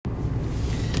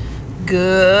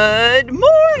Good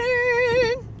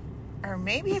morning, or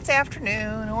maybe it's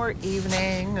afternoon or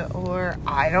evening, or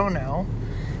I don't know.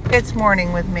 It's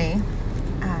morning with me,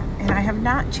 and I have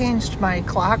not changed my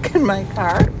clock in my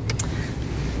car,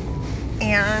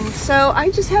 and so I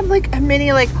just have like a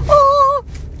mini oh.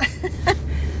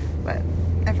 But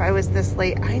if I was this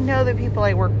late, I know the people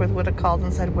I work with would have called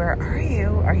and said, "Where are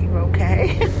you? Are you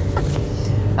okay?"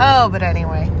 Oh, but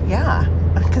anyway, yeah.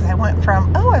 Because I went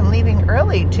from, I'm leaving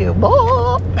early to,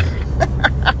 oh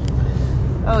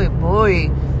boy.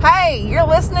 Hey, you're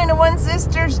listening to One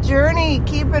Sister's Journey,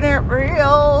 keeping it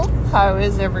real. How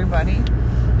is everybody?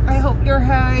 I hope you're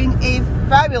having a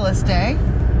fabulous day.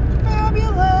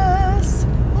 Fabulous.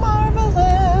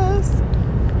 Marvelous.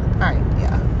 Alright,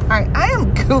 I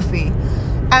am goofy.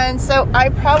 And so I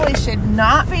probably should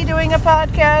not be doing a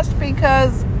podcast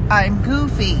because I'm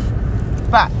goofy.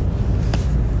 But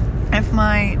if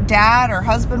my dad or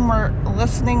husband were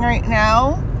listening right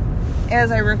now,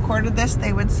 as I recorded this,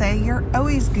 they would say, "You're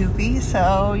always goofy,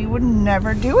 so you would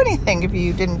never do anything if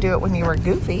you didn't do it when you were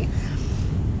goofy."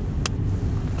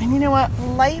 And you know what?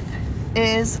 Life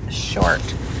is short.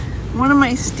 One of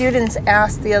my students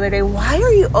asked the other day, "Why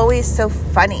are you always so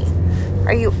funny?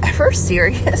 Are you ever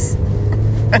serious?"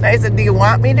 And I said, "Do you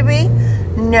want me to be?"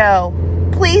 "No.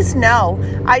 Please, no.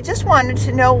 I just wanted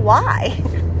to know why."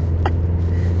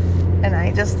 And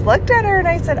I just looked at her and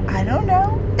I said, "I don't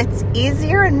know. It's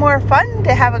easier and more fun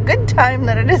to have a good time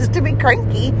than it is to be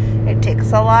cranky. It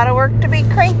takes a lot of work to be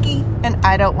cranky, and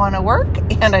I don't want to work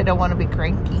and I don't want to be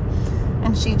cranky."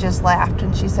 And she just laughed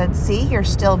and she said, "See, you're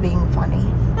still being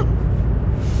funny."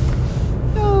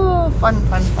 Oh, fun.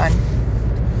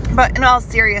 But in all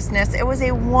seriousness, it was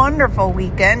a wonderful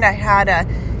weekend. I had a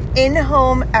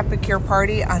in-home epicure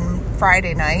party on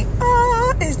Friday night.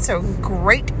 It's so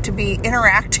great to be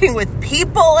interacting with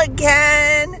people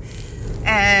again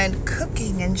and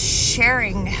cooking and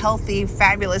sharing healthy,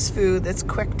 fabulous food that's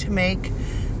quick to make.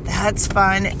 That's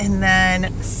fun. And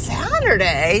then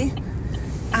Saturday,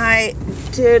 I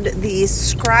did the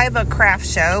Scriba Craft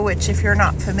Show, which if you're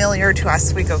not familiar to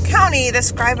Oswego County, the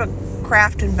Scriba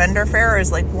Craft and Vendor Fair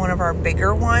is like one of our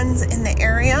bigger ones in the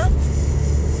area.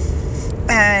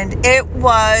 And it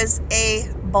was a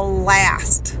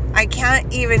blast. I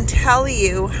can't even tell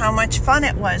you how much fun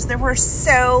it was. There were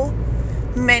so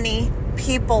many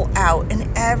people out and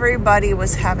everybody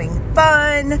was having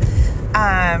fun,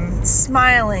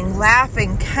 smiling,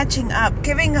 laughing, catching up,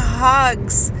 giving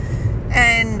hugs.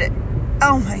 And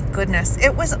oh my goodness,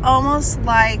 it was almost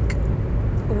like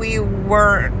we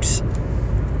weren't,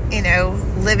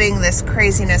 living this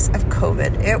craziness of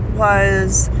COVID. It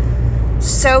was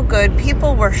so good.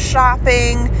 People were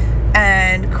shopping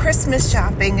and Christmas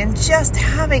shopping and just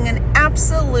having an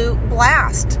absolute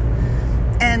blast.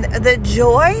 And the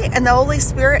joy and the Holy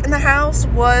Spirit in the house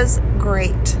was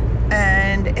great.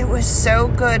 And it was so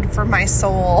good for my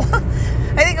soul.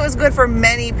 I think it was good for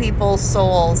many people's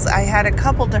souls. I had a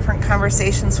couple different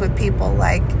conversations with people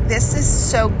like, this is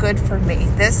so good for me.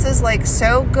 This is like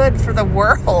so good for the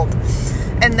world.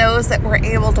 And those that were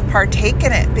able to partake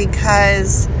in it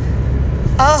because,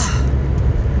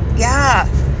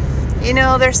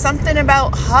 there's something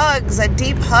about hugs, a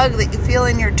deep hug that you feel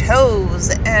in your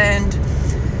toes, and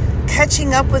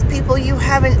catching up with people you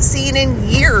haven't seen in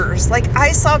years. Like,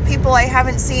 I saw people I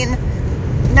haven't seen,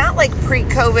 not like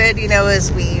pre-COVID,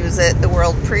 as we use it, the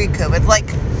world pre-COVID, like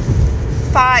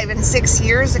 5 and 6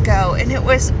 years ago, and it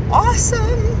was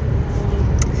awesome.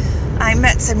 I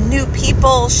met some new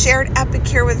people, shared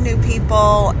Epicure with new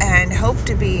people, and hope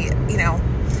to be,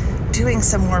 doing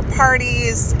some more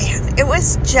parties. And it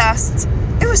was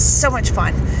so much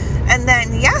fun. And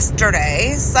then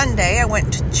yesterday, Sunday, I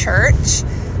went to church,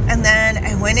 and then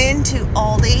I went into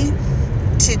Aldi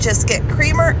to just get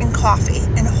creamer and coffee.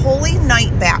 And holy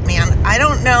night, Batman, I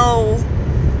don't know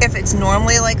if it's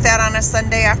normally like that on a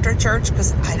Sunday after church,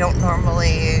 because I don't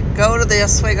normally go to the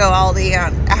Oswego Aldi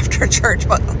after church,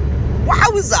 but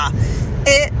wowza,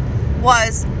 it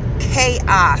was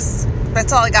chaos.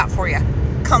 That's all I got for you.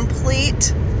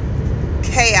 Complete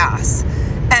chaos.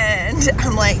 And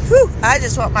I'm like, I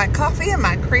just want my coffee and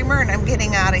my creamer, and I'm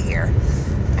getting out of here.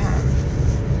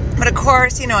 But of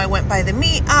course, I went by the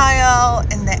meat aisle,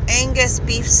 and the Angus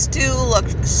beef stew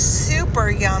looked super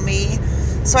yummy.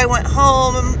 So I went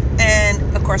home,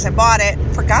 and of course I bought it.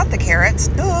 Forgot the carrots,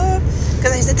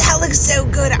 because I said, that looks so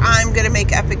good. I'm going to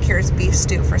make Epicure's beef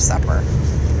stew for supper.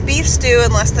 Beef stew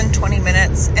in less than 20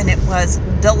 minutes, and it was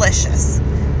delicious.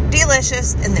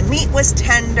 And the meat was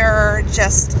tender.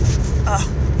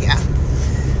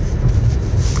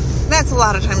 That's a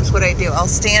lot of times what I do. I'll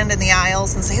stand in the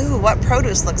aisles and say, ooh, what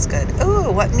produce looks good?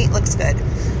 Ooh, what meat looks good?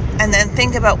 and then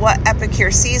think about what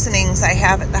Epicure seasonings I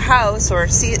have at the house, or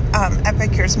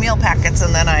Epicure's meal packets,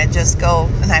 and then I just go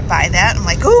and I buy that. I'm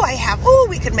like,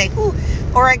 we could make,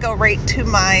 or I go right to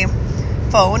my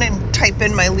phone and type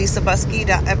in my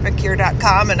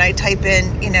lisabusky.epicure.com, and I type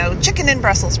in, chicken and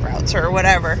Brussels sprouts or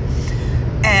whatever.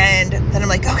 And then I'm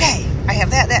like, okay, I have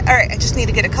that. All right, I just need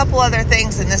to get a couple other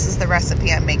things, and this is the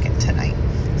recipe I'm making tonight.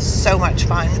 So much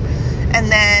fun. And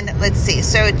then, let's see.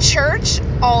 So church,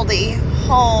 Aldi,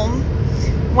 home,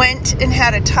 went and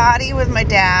had a toddy with my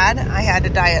dad. I had a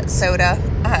diet soda,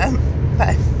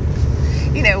 but,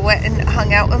 went and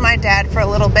hung out with my dad for a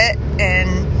little bit,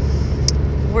 and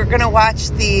we're going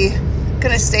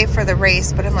to stay for the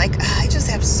race, but I'm like, I just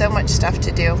have so much stuff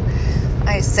to do.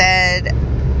 I said,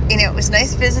 it was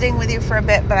nice visiting with you for a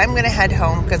bit, but I'm going to head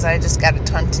home because I just got a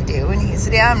ton to do. And he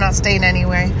said, yeah, I'm not staying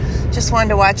anyway. Just wanted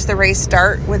to watch the race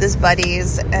start with his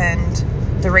buddies, and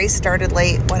the race started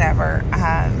late, whatever.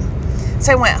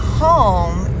 So I went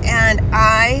home and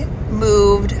I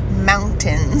moved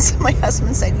mountains. My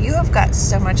husband said, you have got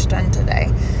so much done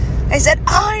today. I said,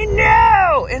 I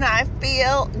know, and I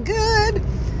feel good.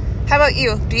 How about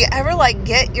you? Do you ever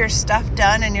get your stuff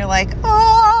done and you're like,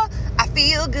 oh, I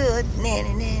feel good.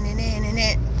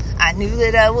 I knew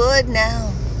that I would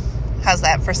now. How's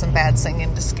that for some bad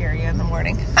singing to scare you in the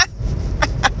morning?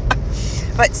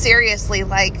 But seriously,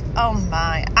 oh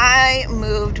my, I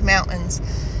moved mountains.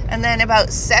 And then about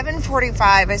 7:45,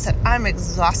 I said, I'm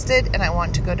exhausted and I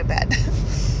want to go to bed.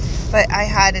 But I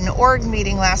had an org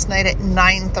meeting last night at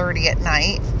 9:30 at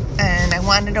night, and I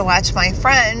wanted to watch my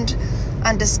friend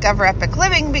on Discover Epic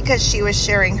Living because she was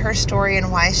sharing her story and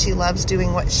why she loves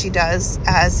doing what she does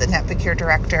as an Epicure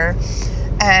director.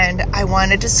 And I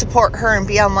wanted to support her and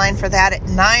be online for that at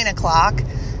 9 o'clock,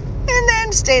 and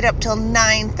then stayed up till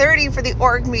 9:30 for the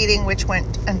org meeting, which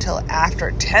went until after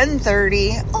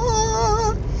 10:30.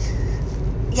 Oh,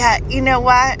 yeah, you know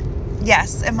what?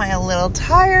 Yes. Am I a little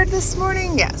tired this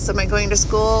morning? Yes. Am I going to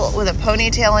school with a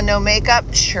ponytail and no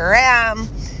makeup? Sure am.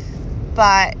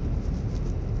 But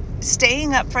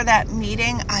staying up for that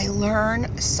meeting, I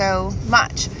learn so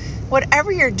much.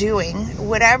 Whatever you're doing,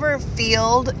 whatever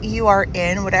field you are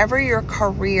in, whatever your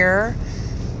career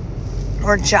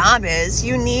or job is,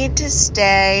 you need to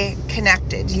stay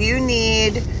connected. You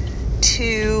need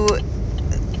to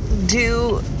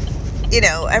do,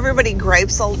 everybody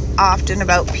gripes often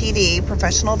about PD,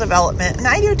 professional development, and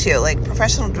I do too.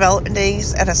 Professional development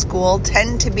days at a school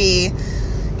tend to be,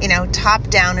 top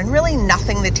down and really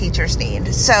nothing the teachers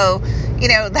need. So,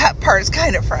 that part is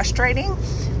kind of frustrating,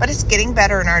 but it's getting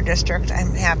better in our district,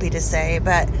 I'm happy to say.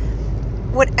 But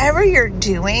whatever you're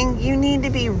doing, you need to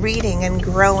be reading and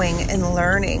growing and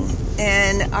learning.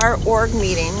 And our org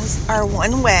meetings are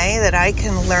one way that I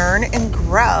can learn and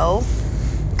grow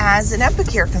as an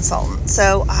Epicure consultant.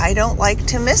 So I don't like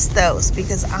to miss those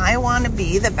because I want to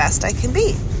be the best I can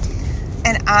be.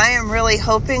 And I am really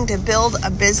hoping to build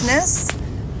a business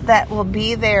that will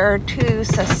be there to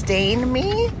sustain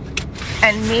me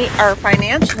and meet our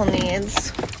financial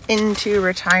needs into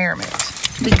retirement.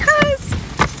 Because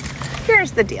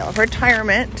here's the deal.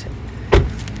 Retirement,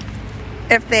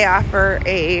 if they offer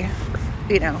a,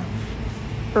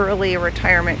 early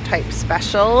retirement type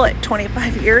special at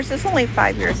 25 years, it's only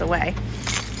 5 years away.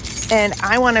 And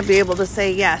I want to be able to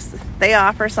say, yes, they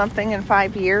offer something in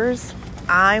 5 years.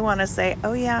 I want to say,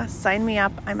 oh yeah, sign me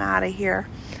up. I'm out of here.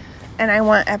 And I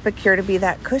want Epicure to be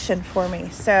that cushion for me.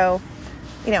 So,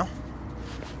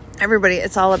 everybody,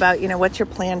 it's all about, what's your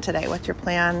plan today? What's your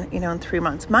plan, in 3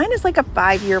 months? Mine is like a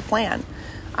 5-year plan.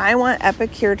 I want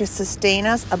Epicure to sustain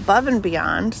us above and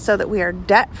beyond so that we are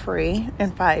debt-free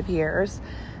in 5 years,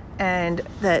 and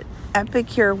that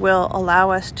Epicure will allow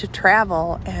us to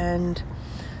travel and,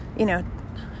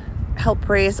 help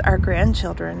raise our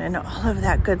grandchildren and all of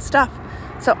that good stuff.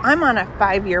 So I'm on a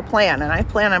 5-year plan, and I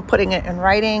plan on putting it in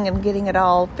writing and getting it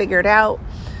all figured out,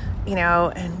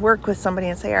 and work with somebody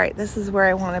and say, all right, this is where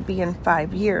I want to be in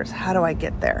 5 years. How do I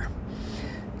get there?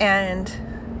 And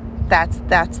that's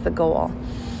the goal.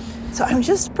 So I'm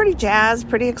just pretty jazzed,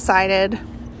 pretty excited,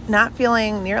 not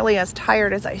feeling nearly as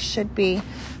tired as I should be.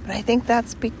 But I think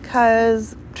that's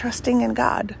because trusting in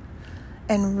God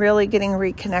and really getting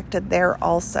reconnected there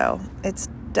also. It's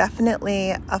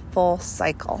definitely a full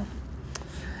cycle.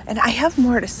 And I have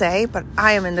more to say, but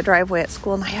I am in the driveway at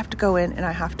school and I have to go in and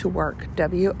I have to work,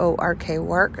 W-O-R-K,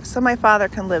 work, so my father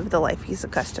can live the life he's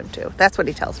accustomed to. That's what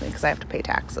he tells me because I have to pay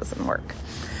taxes and work.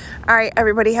 All right,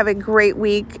 everybody, have a great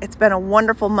week. It's been a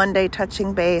wonderful Monday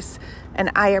touching base, and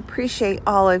I appreciate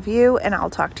all of you, and I'll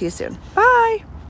talk to you soon. Bye.